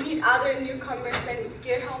to meet other newcomers and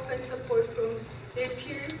get help and support from their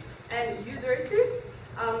peers and youth workers,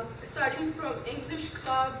 starting from English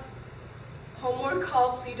club, homework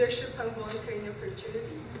help, leadership, and volunteering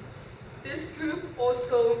opportunity. This group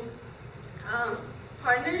also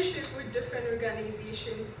partnership with different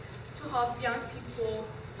organizations to help young people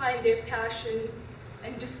find their passion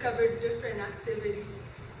and discover different activities.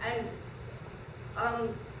 And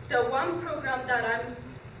the one program that I'm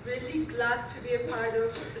really glad to be a part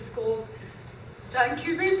of is called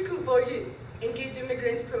Vancouver School Board Engaged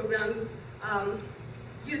Immigrants Program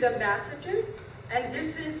Youth Ambassador. And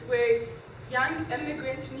this is where young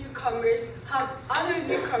immigrants, newcomers, have other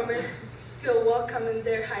newcomers feel welcome in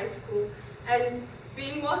their high school. And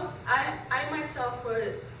being I myself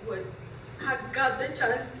had got the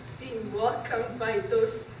chance being welcomed by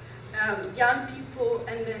those young people,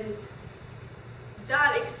 and then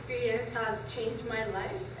that experience has changed my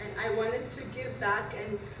life, and I wanted to give back,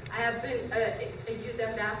 and I have been a youth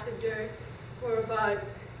ambassador for about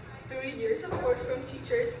 3 years. Support from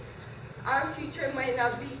teachers. Our future might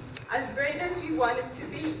not be as bright as we want it to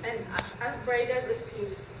be, and as bright as it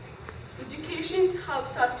seems. Education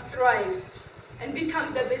helps us thrive and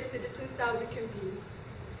become the best citizens that we can be.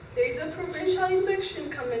 There is a provincial election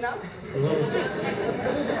coming up. And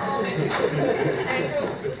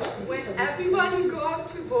when everybody go out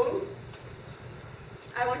to vote,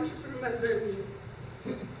 I want you to remember me.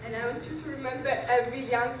 And I want you to remember every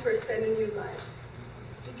young person in your life.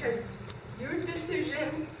 Because your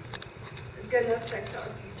decision is going to affect our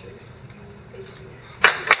future. Thank you.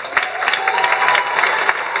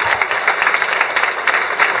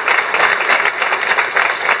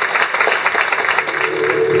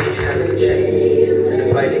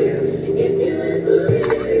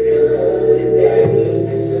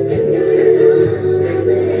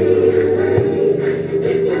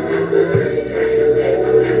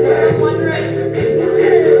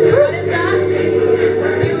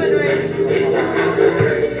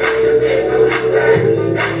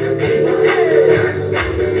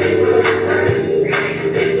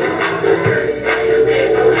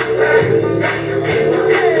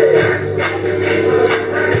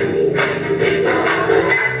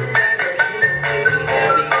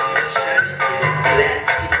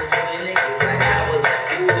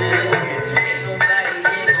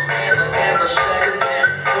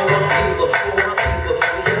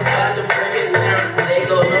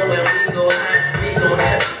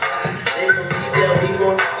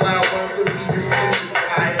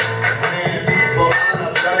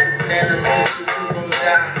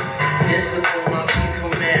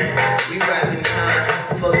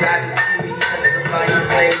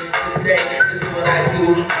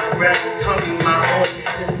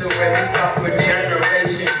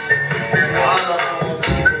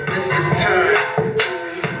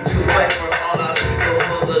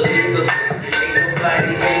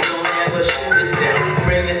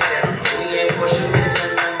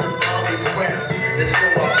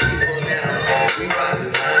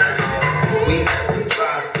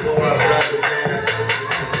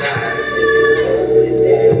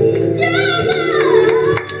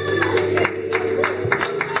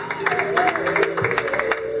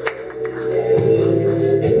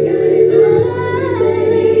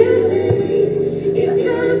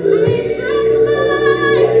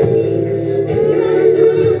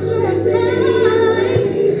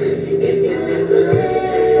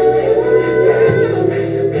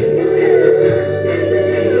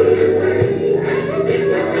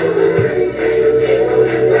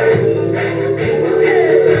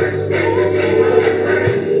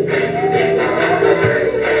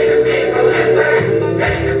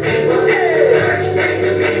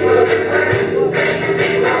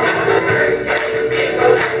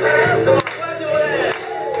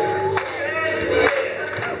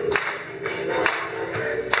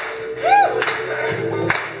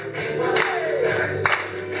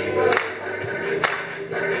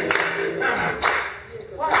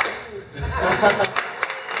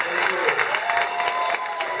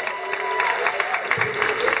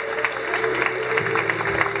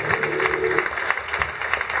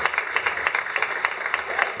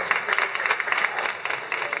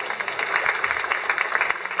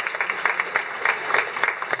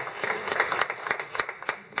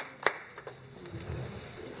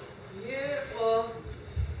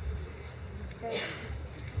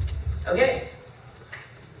 Okay.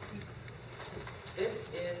 This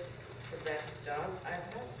is the best job I've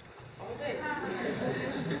had all day.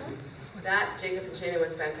 That, Jacob and Shana,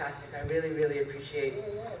 was fantastic. I really, really appreciate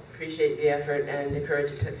the effort and the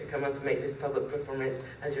courage it took to come up and make this public performance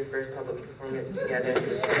as your first public performance together.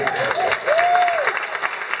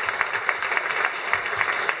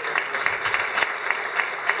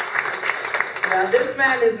 Now, this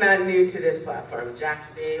man is not new to this platform.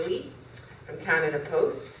 Jack Bailey from Canada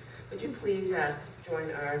Post. Would you please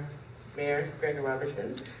join our Mayor, Gregor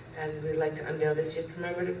Robertson, and we'd like to unveil this year's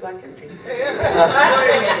commemorative Black History.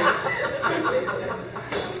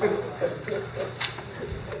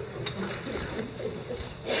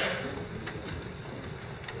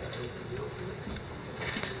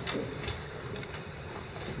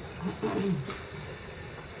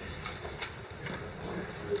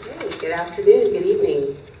 Okay, good afternoon, good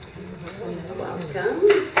evening. Welcome.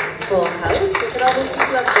 Full house. Look at all those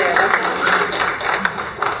people up there.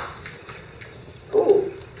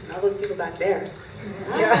 Oh, all those people back there.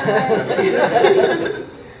 Hi.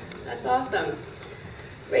 That's awesome.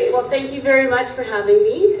 Great. Well, thank you very much for having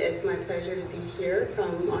me. It's my pleasure to be here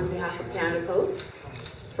on behalf of Canada Post.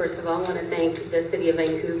 First of all, I want to thank the City of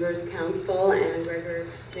Vancouver's Council and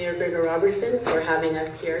Mayor Gregor Robertson for having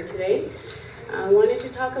us here today. I wanted to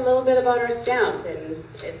talk a little bit about our stamp, and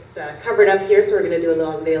it's covered up here, so we're going to do a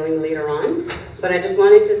little unveiling later on. But I just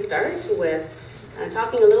wanted to start with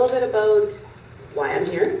talking a little bit about why I'm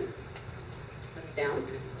here, the stamp,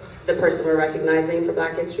 the person we're recognizing for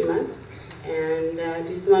Black History Month, and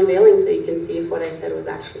do some unveiling so you can see if what I said was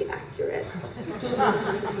actually accurate.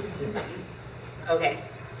 Okay.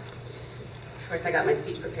 Of course, I got my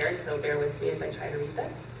speech prepared, so bear with me as I try to read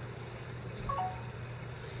this.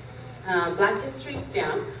 Black History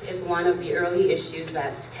Stamp is one of the early issues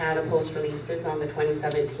that Canada Post releases on the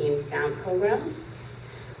 2017 stamp program.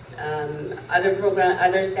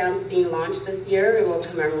 Other stamps being launched this year will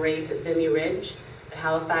commemorate Vimy Ridge, the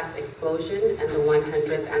Halifax explosion, and the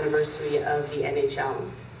 100th anniversary of the NHL.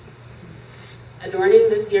 Adorning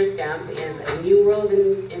this year's stamp is a New World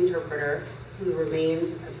interpreter who remains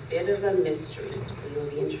a bit of a mystery, so you'll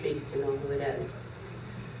be intrigued to know who it is.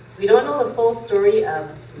 We don't know the full story of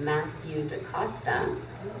Matthew DaCosta,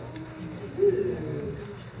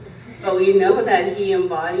 but we know that he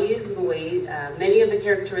embodies the way, many of the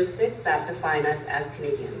characteristics that define us as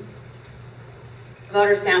Canadians. About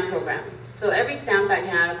our stamp program. So every stamp that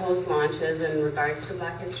Canada Post launches in regards to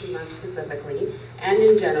Black History Month specifically, and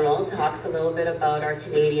in general, talks a little bit about our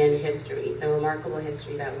Canadian history, the remarkable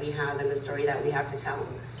history that we have and the story that we have to tell.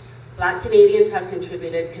 Black Canadians have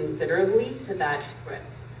contributed considerably to that script.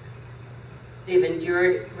 They've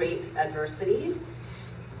endured great adversity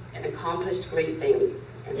and accomplished great things,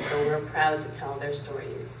 and so we're proud to tell their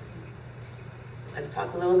stories. Let's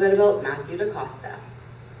talk a little bit about Matthew DaCosta.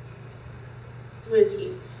 Who is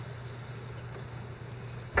he?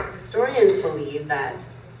 Historians believe that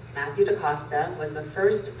Matthew DaCosta was the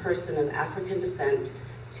first person of African descent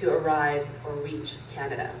to arrive or reach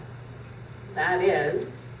Canada. That is,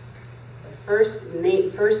 the first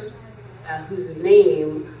whose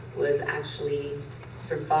name was actually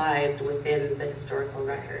survived within the historical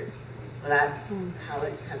records. So that's how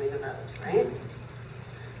it's coming about, right?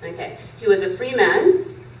 Okay, he was a free man,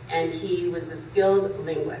 and he was a skilled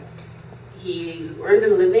linguist. He earned a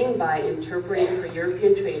living by interpreting for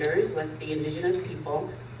European traders with the indigenous people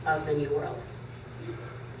of the New World.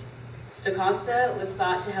 DaCosta was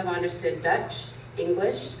thought to have understood Dutch,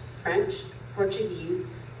 English, French, Portuguese,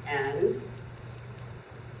 and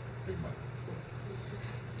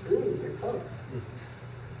you're close.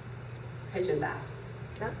 Pigeon bath.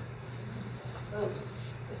 Close.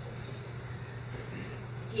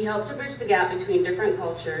 He helped to bridge the gap between different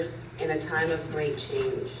cultures in a time of great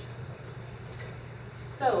change.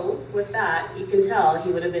 So, with that, you can tell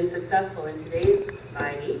he would have been successful in today's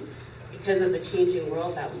society because of the changing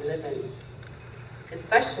world that we live in,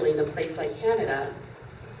 especially in a place like Canada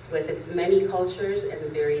with its many cultures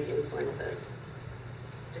and varied influences.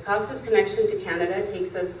 DaCosta's connection to Canada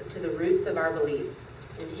takes us to the roots of our beliefs.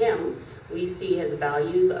 In him, we see his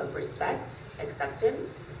values of respect, acceptance,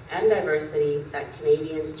 and diversity that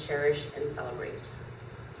Canadians cherish and celebrate.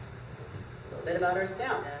 A little bit about our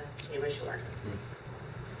stamp, came ashore.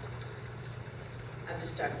 I've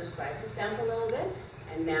just started to describe the stamp a little bit,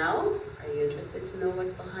 and now, are you interested to know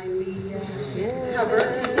what's behind the cover?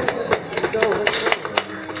 Let's go.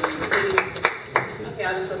 Okay,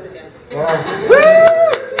 I'll just go sit down.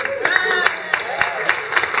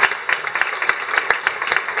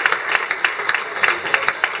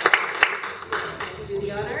 Do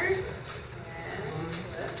the honors.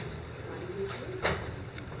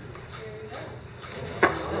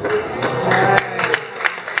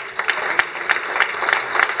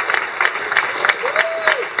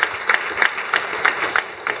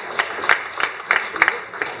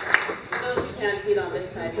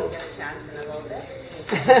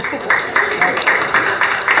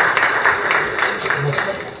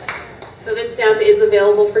 So this stamp is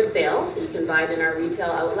available for sale. You can buy it in our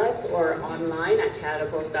retail outlets or online at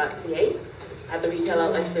canadapost.ca. At the retail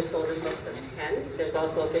outlets, they're sold as books of 10. There's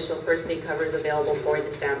also official first day covers available for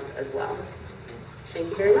the stamps as well. Thank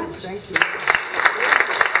you very much. Thank you.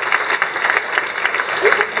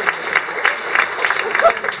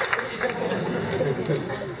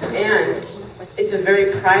 And it's a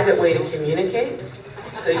very private way to communicate,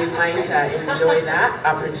 so you might enjoy that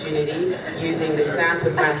opportunity using the stamp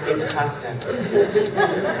with Matthew DaCosta.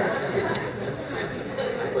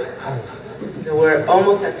 So we're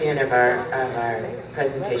almost at the end of our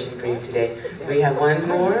presentation for you today. We have one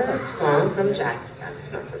more song from Jack.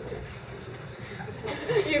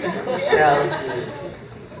 Chelsea.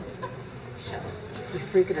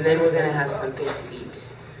 And then we're going to have something to eat.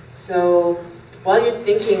 So while you're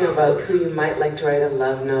thinking about who you might like to write a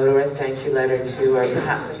love note or a thank you letter to, or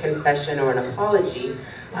perhaps a confession or an apology,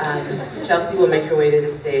 Chelsea will make her way to the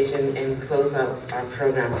stage and close out our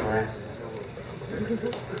program for us.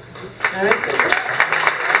 All right.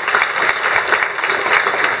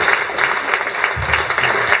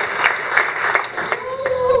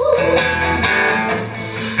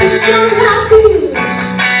 The sunlight beams,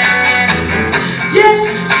 yes,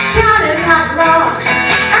 shining like rock.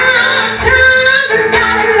 I signed the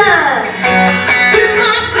dotted line with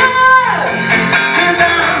my blood, 'cause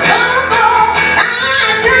I'm humble. I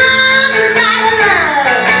signed the dotted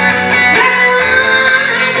line.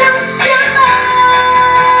 Blood and silver,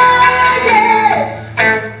 yes.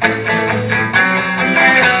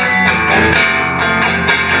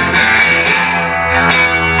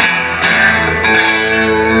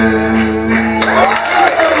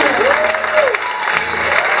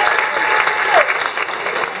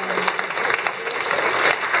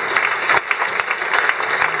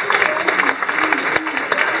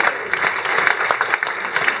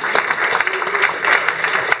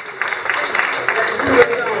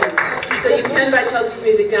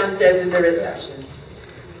 Downstairs in the reception.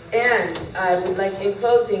 And I would like, in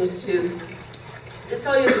closing, to just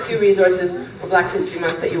tell you a few resources for Black History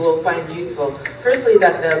Month that you will find useful. Firstly,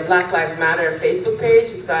 that the Black Lives Matter Facebook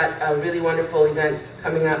page has got a really wonderful event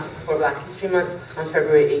coming up for Black History Month on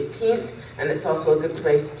February 18th, and it's also a good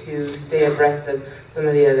place to stay abreast of some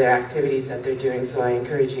of the other activities that they're doing, so I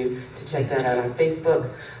encourage you to check that out on Facebook.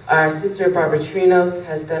 Our sister Barbara Trinos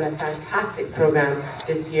has done a fantastic program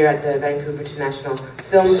this year at the Vancouver International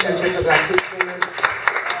Film Center for Black History Month.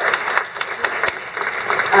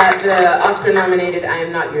 The Oscar-nominated I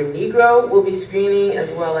Am Not Your Negro will be screening, as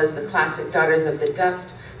well as the classic Daughters of the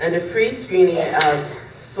Dust, and a free screening of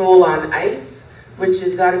Soul on Ice, which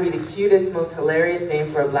has got to be the cutest, most hilarious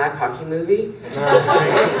name for a black hockey movie. I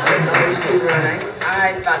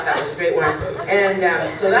thought that was a great one. And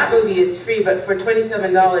so that movie is free, but for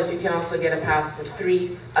 $27 you can also get a pass to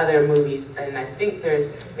 3 other movies, and I think there's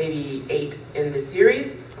maybe 8 in the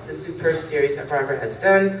series. It's a superb series that Barbara has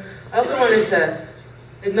done. I also wanted to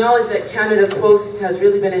acknowledge that Canada Post has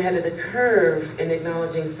really been ahead of the curve in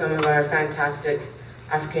acknowledging some of our fantastic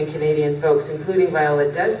African Canadian folks, including Viola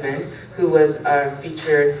Desmond, who was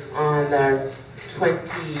featured on our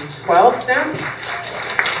 2012 stamp.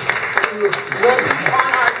 Will be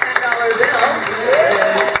on our $10 bill.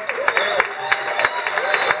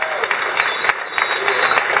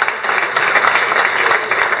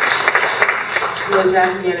 So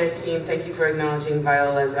Jackie and her team, thank you for acknowledging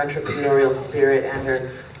Viola's entrepreneurial spirit and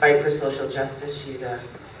her fight for social justice. She's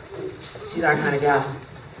our kind of gal.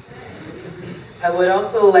 I would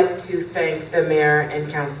also like to thank the mayor and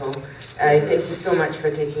council. I thank you so much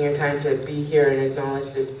for taking your time to be here and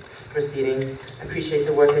acknowledge this proceedings. I appreciate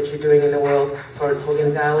the work that you're doing in the world for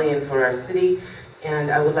Hogan's Alley and for our city.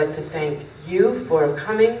 And I would like to thank you for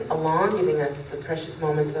coming along, giving us the precious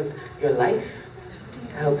moments of your life.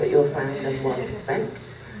 I hope that you'll find them well spent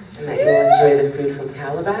and that you'll enjoy the food from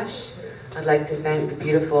Calabash. I'd like to thank the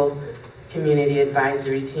beautiful community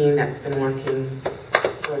advisory team that's been working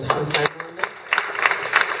for some time.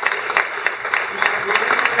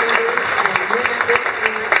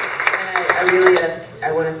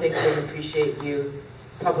 I want to thank you and appreciate you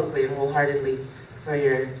publicly and wholeheartedly for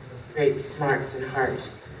your great smarts and heart.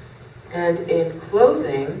 And in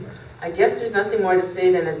closing, I guess there's nothing more to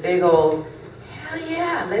say than a big old, hell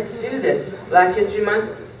yeah, let's do this. Black History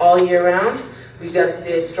Month, all year round. We've got to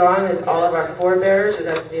stay as strong as all of our forebears. We've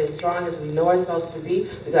got to stay as strong as we know ourselves to be.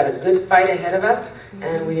 We've got a good fight ahead of us,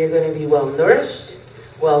 and we are going to be well nourished,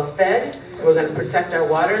 well fed. We're going to protect our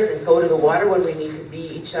waters and go to the water when we need to be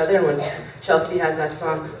each other. And when Chelsea has that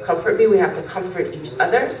song, Comfort Me, we have to comfort each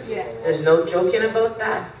other. Yeah. There's no joking about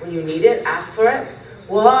that. When you need it, ask for it.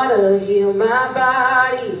 Water, heal my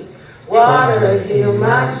body. Water, heal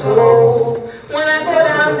my soul. When I go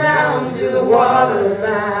down to the water,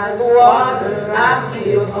 by the water, I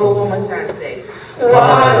feel whole. One more time, say,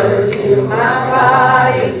 water, heal my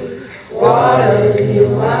body. Water, heal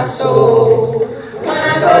my soul. When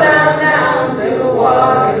I go down to the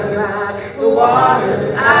water, by the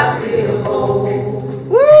water, I feel whole.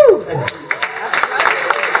 Woo! Thank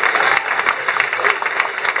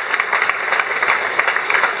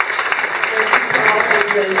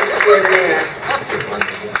you all for being there.